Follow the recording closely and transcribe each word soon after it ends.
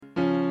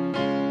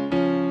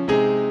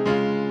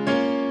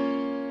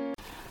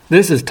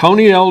This is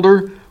Tony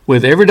Elder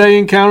with Everyday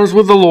Encounters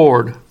with the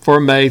Lord for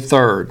May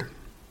 3rd.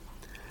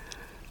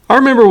 I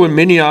remember when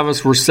many of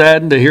us were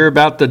saddened to hear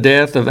about the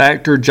death of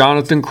actor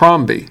Jonathan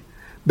Crombie,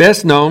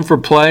 best known for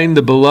playing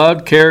the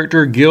beloved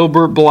character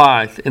Gilbert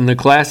Blythe in the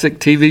classic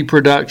TV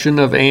production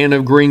of Anne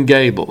of Green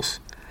Gables.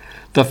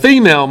 The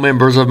female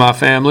members of my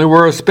family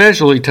were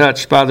especially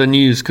touched by the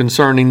news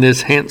concerning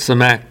this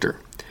handsome actor.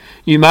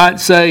 You might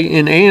say,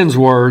 in Anne's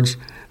words,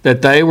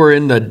 that they were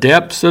in the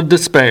depths of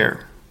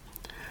despair.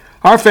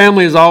 Our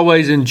family has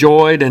always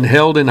enjoyed and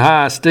held in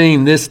high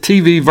esteem this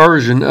TV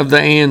version of the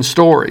Anne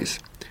stories.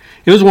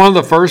 It was one of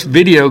the first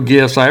video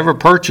gifts I ever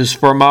purchased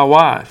for my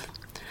wife.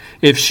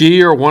 If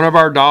she or one of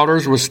our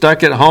daughters was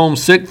stuck at home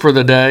sick for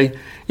the day,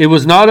 it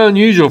was not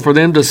unusual for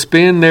them to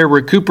spend their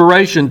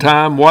recuperation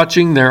time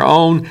watching their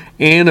own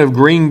Anne of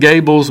Green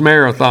Gables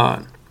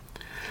marathon.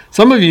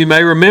 Some of you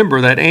may remember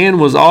that Anne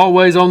was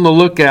always on the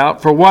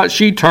lookout for what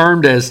she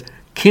termed as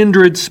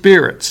kindred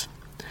spirits.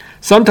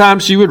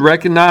 Sometimes she would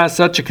recognize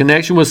such a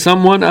connection with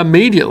someone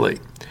immediately,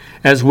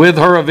 as with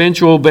her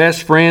eventual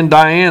best friend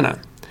Diana.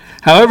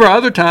 However,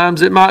 other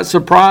times it might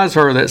surprise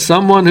her that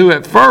someone who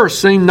at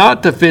first seemed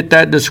not to fit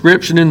that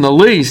description in the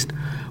least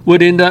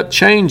would end up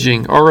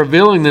changing or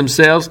revealing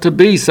themselves to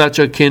be such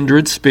a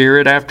kindred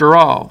spirit after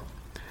all.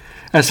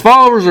 As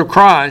followers of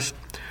Christ,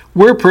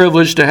 we're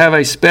privileged to have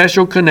a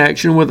special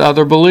connection with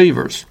other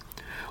believers.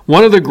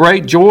 One of the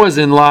great joys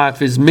in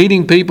life is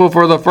meeting people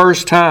for the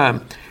first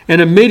time and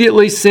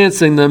immediately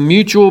sensing the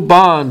mutual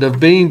bond of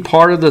being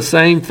part of the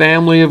same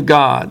family of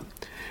God.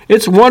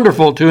 It's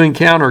wonderful to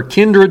encounter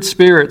kindred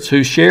spirits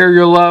who share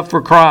your love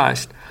for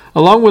Christ,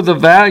 along with the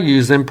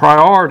values and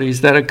priorities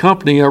that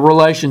accompany a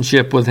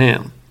relationship with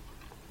Him.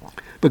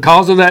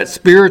 Because of that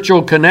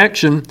spiritual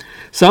connection,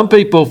 some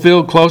people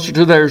feel closer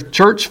to their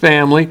church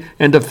family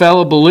and to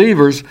fellow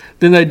believers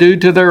than they do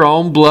to their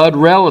own blood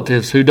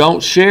relatives who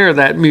don't share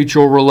that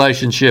mutual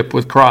relationship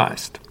with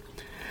Christ.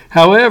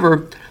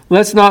 However,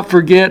 let's not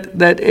forget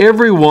that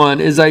everyone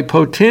is a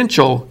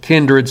potential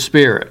kindred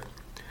spirit.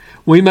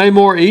 We may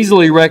more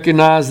easily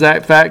recognize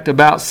that fact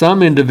about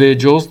some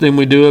individuals than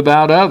we do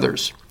about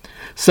others.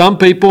 Some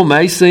people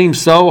may seem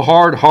so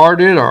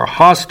hard-hearted or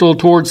hostile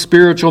towards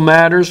spiritual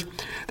matters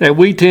that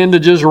we tend to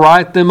just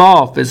write them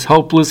off as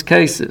hopeless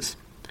cases.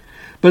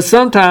 But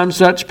sometimes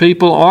such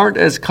people aren't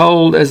as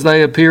cold as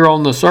they appear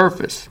on the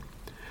surface.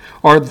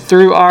 Or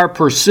through our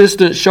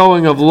persistent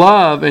showing of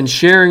love and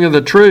sharing of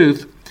the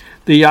truth,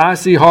 the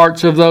icy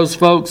hearts of those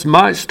folks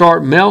might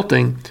start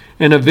melting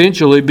and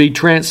eventually be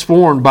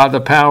transformed by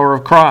the power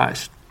of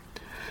Christ.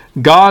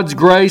 God's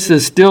grace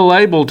is still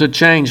able to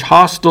change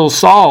hostile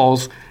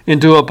Sauls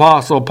into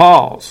Apostle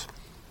Pauls.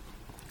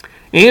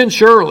 And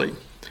surely,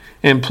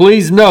 and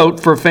please note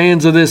for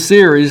fans of this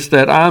series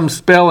that I'm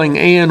spelling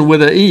Anne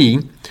with an E,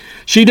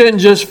 she didn't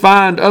just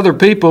find other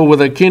people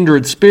with a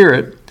kindred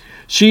spirit,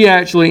 she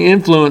actually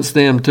influenced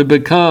them to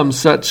become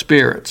such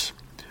spirits.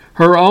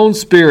 Her own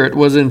spirit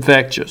was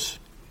infectious.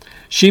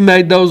 She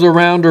made those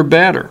around her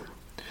better.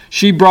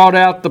 She brought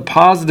out the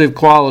positive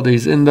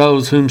qualities in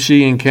those whom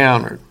she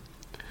encountered.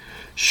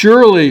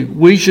 Surely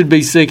we should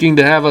be seeking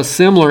to have a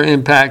similar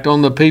impact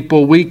on the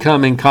people we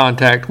come in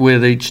contact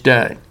with each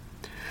day.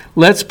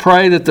 Let's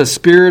pray that the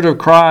Spirit of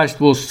Christ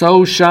will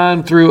so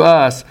shine through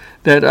us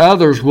that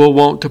others will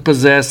want to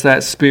possess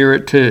that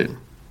Spirit too.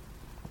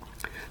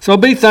 So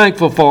be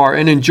thankful for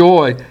and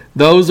enjoy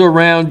those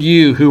around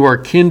you who are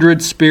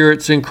kindred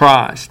spirits in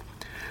Christ,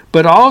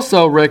 but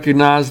also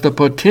recognize the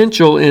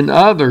potential in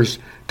others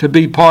to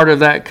be part of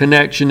that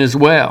connection as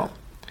well.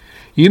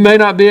 You may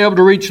not be able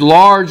to reach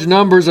large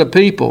numbers of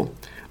people,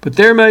 but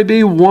there may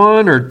be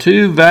one or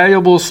two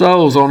valuable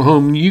souls on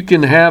whom you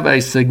can have a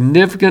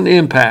significant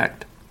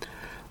impact.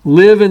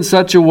 Live in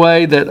such a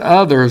way that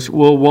others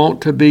will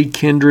want to be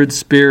kindred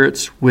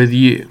spirits with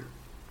you.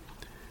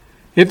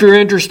 If you're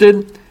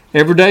interested,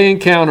 Everyday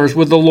Encounters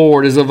with the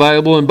Lord is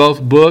available in both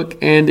book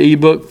and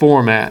ebook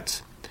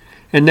formats.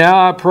 And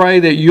now I pray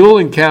that you'll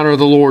encounter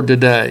the Lord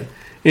today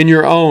in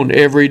your own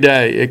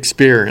everyday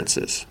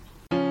experiences.